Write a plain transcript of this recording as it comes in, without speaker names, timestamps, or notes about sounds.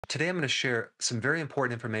Today, I'm going to share some very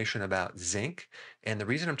important information about zinc. And the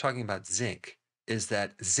reason I'm talking about zinc is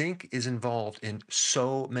that zinc is involved in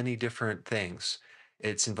so many different things.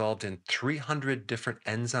 It's involved in 300 different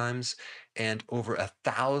enzymes and over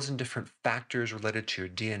 1,000 different factors related to your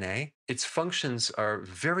DNA. Its functions are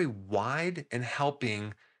very wide in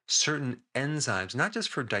helping certain enzymes, not just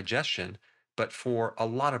for digestion, but for a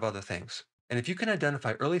lot of other things. And if you can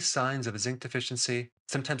identify early signs of a zinc deficiency,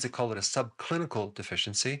 sometimes they call it a subclinical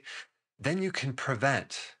deficiency, then you can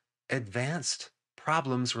prevent advanced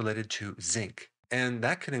problems related to zinc. And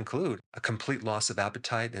that could include a complete loss of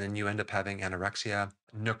appetite, and then you end up having anorexia,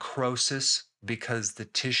 necrosis because the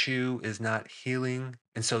tissue is not healing.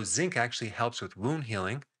 And so, zinc actually helps with wound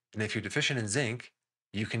healing. And if you're deficient in zinc,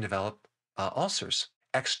 you can develop ulcers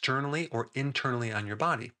externally or internally on your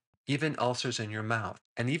body, even ulcers in your mouth.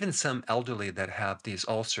 And even some elderly that have these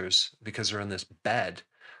ulcers because they're in this bed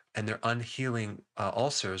and they're unhealing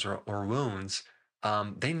ulcers or wounds,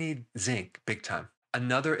 they need zinc big time.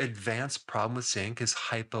 Another advanced problem with zinc is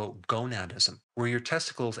hypogonadism, where your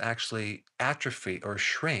testicles actually atrophy or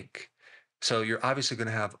shrink. So you're obviously going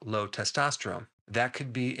to have low testosterone. That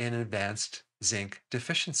could be an advanced zinc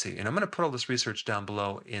deficiency. And I'm going to put all this research down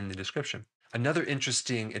below in the description. Another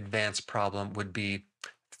interesting advanced problem would be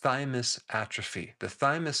thymus atrophy. The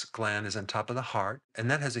thymus gland is on top of the heart, and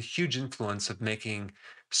that has a huge influence of making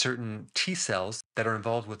certain T cells that are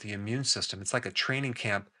involved with the immune system. It's like a training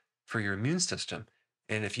camp for your immune system.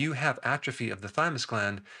 And if you have atrophy of the thymus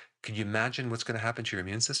gland, can you imagine what's going to happen to your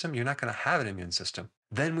immune system? You're not going to have an immune system.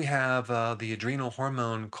 Then we have the adrenal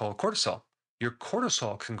hormone called cortisol. Your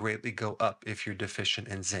cortisol can greatly go up if you're deficient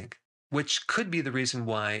in zinc, which could be the reason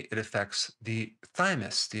why it affects the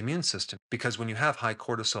thymus, the immune system, because when you have high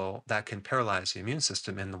cortisol, that can paralyze the immune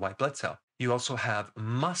system in the white blood cell. You also have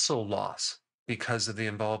muscle loss because of the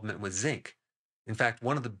involvement with zinc. In fact,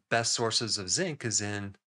 one of the best sources of zinc is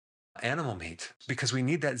in animal meat because we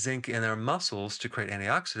need that zinc in our muscles to create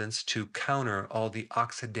antioxidants to counter all the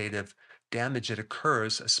oxidative damage that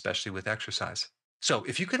occurs, especially with exercise. So,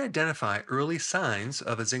 if you can identify early signs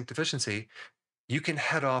of a zinc deficiency, you can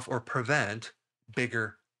head off or prevent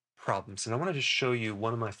bigger problems. And I want to just show you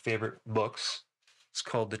one of my favorite books. It's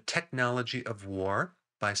called The Technology of War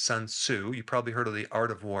by Sun Tzu. You probably heard of The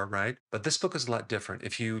Art of War, right? But this book is a lot different.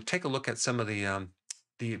 If you take a look at some of the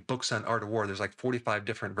books on art of war, there's like 45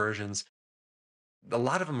 different versions. A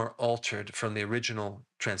lot of them are altered from the original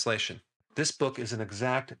translation. This book is an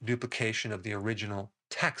exact duplication of the original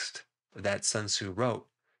text that Sun Tzu wrote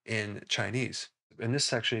in Chinese. In this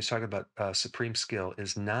section, he's talking about supreme skill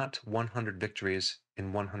is not 100 victories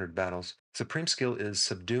in 100 battles. Supreme skill is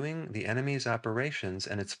subduing the enemy's operations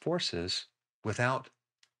and its forces without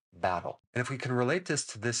battle. And if we can relate this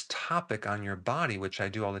to this topic on your body, which I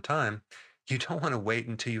do all the time, you don't want to wait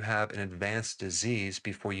until you have an advanced disease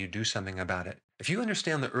before you do something about it. If you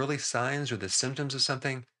understand the early signs or the symptoms of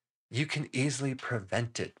something, you can easily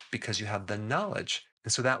prevent it because you have the knowledge.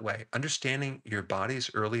 And so that way, understanding your body's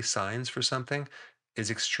early signs for something is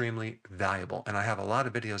extremely valuable. And I have a lot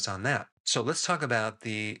of videos on that. So let's talk about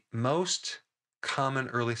the most common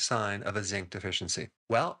early sign of a zinc deficiency.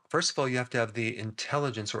 Well, first of all, you have to have the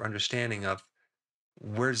intelligence or understanding of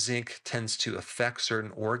where zinc tends to affect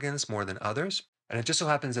certain organs more than others. And it just so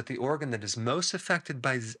happens that the organ that is most affected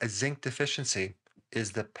by a zinc deficiency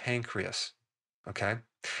is the pancreas. Okay.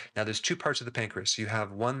 Now, there's two parts of the pancreas. You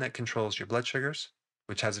have one that controls your blood sugars,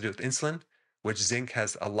 which has to do with insulin, which zinc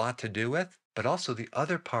has a lot to do with. But also, the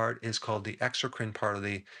other part is called the exocrine part of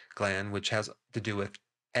the gland, which has to do with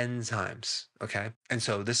enzymes. Okay. And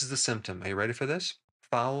so, this is the symptom. Are you ready for this?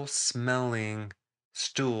 Foul smelling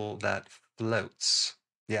stool that floats.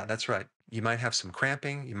 Yeah, that's right. You might have some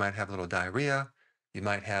cramping. You might have a little diarrhea. You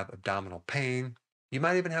might have abdominal pain. You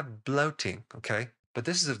might even have bloating. Okay. But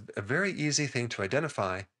this is a very easy thing to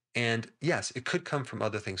identify. And yes, it could come from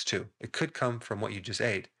other things too. It could come from what you just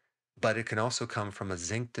ate, but it can also come from a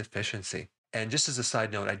zinc deficiency. And just as a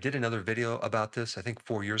side note, I did another video about this, I think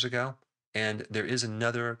 4 years ago. And there is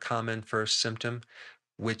another common first symptom,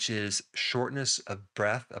 which is shortness of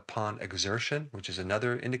breath upon exertion, which is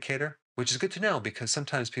another indicator, which is good to know because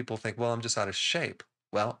sometimes people think, well, I'm just out of shape.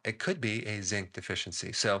 Well, it could be a zinc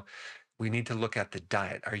deficiency. So we need to look at the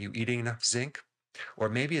diet. Are you eating enough zinc? Or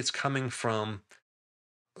maybe it's coming from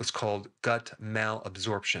what's called gut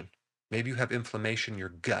malabsorption. Maybe you have inflammation in your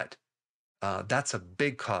gut. That's a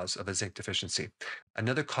big cause of a zinc deficiency.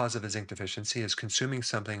 Another cause of a zinc deficiency is consuming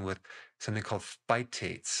something with something called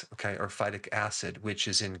phytates, okay, or phytic acid, which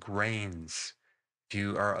is in grains. If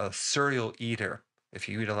you are a cereal eater, if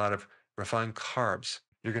you eat a lot of refined carbs,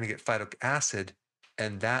 you're going to get phytic acid,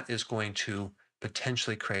 and that is going to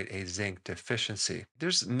potentially create a zinc deficiency.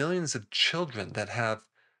 There's millions of children that have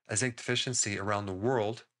a zinc deficiency around the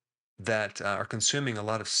world that are consuming a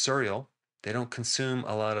lot of cereal. They don't consume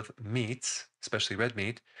a lot of meats, especially red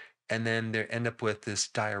meat, and then they end up with this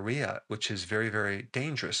diarrhea, which is very, very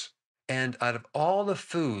dangerous. And out of all the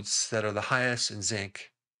foods that are the highest in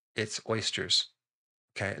zinc, it's oysters.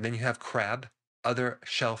 Okay. And then you have crab, other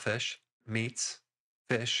shellfish, meats,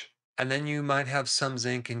 fish. And then you might have some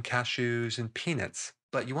zinc in cashews and peanuts.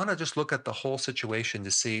 But you want to just look at the whole situation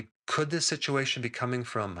to see, could this situation be coming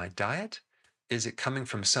from my diet? Is it coming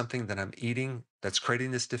from something that I'm eating that's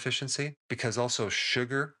creating this deficiency? Because also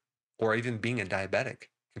sugar or even being a diabetic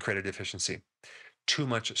can create a deficiency. Too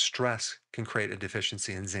much stress can create a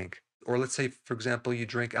deficiency in zinc. Or let's say, for example, you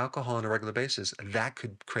drink alcohol on a regular basis, that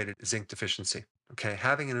could create a zinc deficiency. Okay,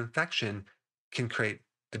 having an infection can create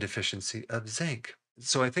a deficiency of zinc.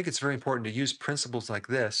 So I think it's very important to use principles like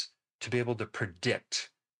this to be able to predict.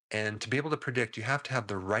 And to be able to predict, you have to have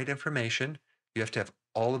the right information. You have to have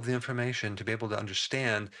all of the information to be able to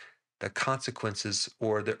understand the consequences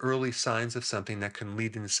or the early signs of something that can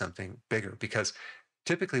lead into something bigger. Because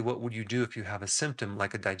typically, what would you do if you have a symptom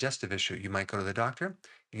like a digestive issue? You might go to the doctor,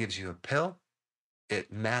 he gives you a pill,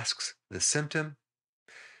 it masks the symptom,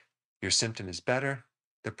 your symptom is better.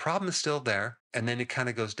 The problem is still there, and then it kind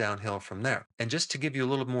of goes downhill from there. And just to give you a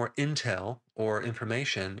little more intel or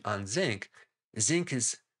information on zinc, zinc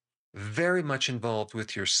is very much involved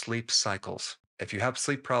with your sleep cycles. If you have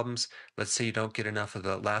sleep problems, let's say you don't get enough of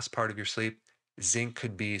the last part of your sleep, zinc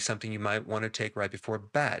could be something you might want to take right before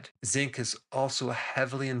bed. Zinc is also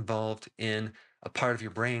heavily involved in a part of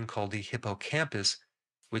your brain called the hippocampus,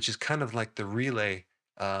 which is kind of like the relay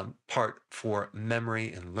part for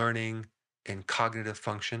memory and learning and cognitive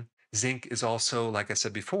function. Zinc is also, like I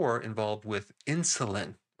said before, involved with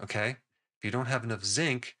insulin. Okay. If you don't have enough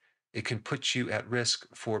zinc, it can put you at risk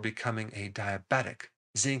for becoming a diabetic.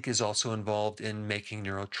 Zinc is also involved in making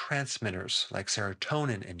neurotransmitters like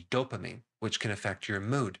serotonin and dopamine, which can affect your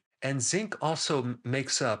mood. And zinc also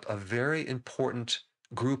makes up a very important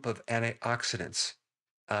group of antioxidants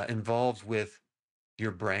involved with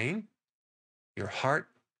your brain, your heart,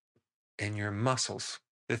 and your muscles.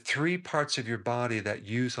 The three parts of your body that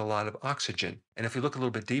use a lot of oxygen. And if we look a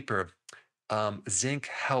little bit deeper, zinc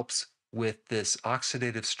helps with this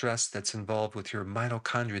oxidative stress that's involved with your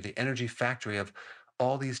mitochondria, the energy factory of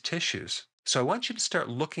all these tissues. So I want you to start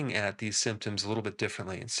looking at these symptoms a little bit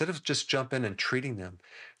differently. Instead of just jumping and treating them,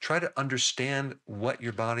 try to understand what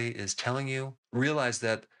your body is telling you. Realize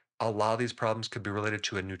that a lot of these problems could be related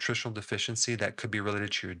to a nutritional deficiency that could be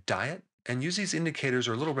related to your diet. And use these indicators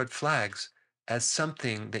or little red flags as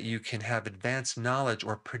something that you can have advanced knowledge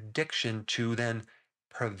or prediction to then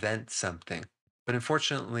prevent something. But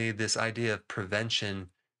unfortunately, this idea of prevention,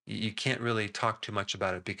 you can't really talk too much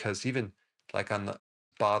about it because even like on the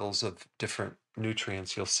bottles of different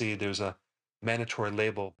nutrients, you'll see there's a mandatory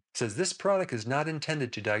label. It says this product is not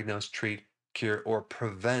intended to diagnose, treat, cure, or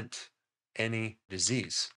prevent any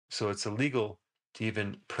disease. So it's illegal to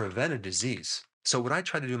even prevent a disease. So what I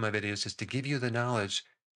try to do in my videos is to give you the knowledge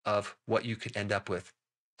of what you could end up with.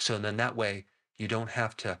 So then that way you don't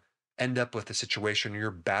have to end up with a situation where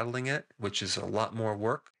you're battling it, which is a lot more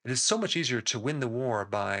work. It is so much easier to win the war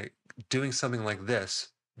by doing something like this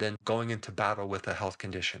than going into battle with a health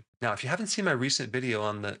condition. Now, if you haven't seen my recent video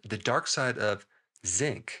on the dark side of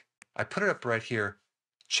zinc, I put it up right here.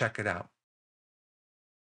 Check it out.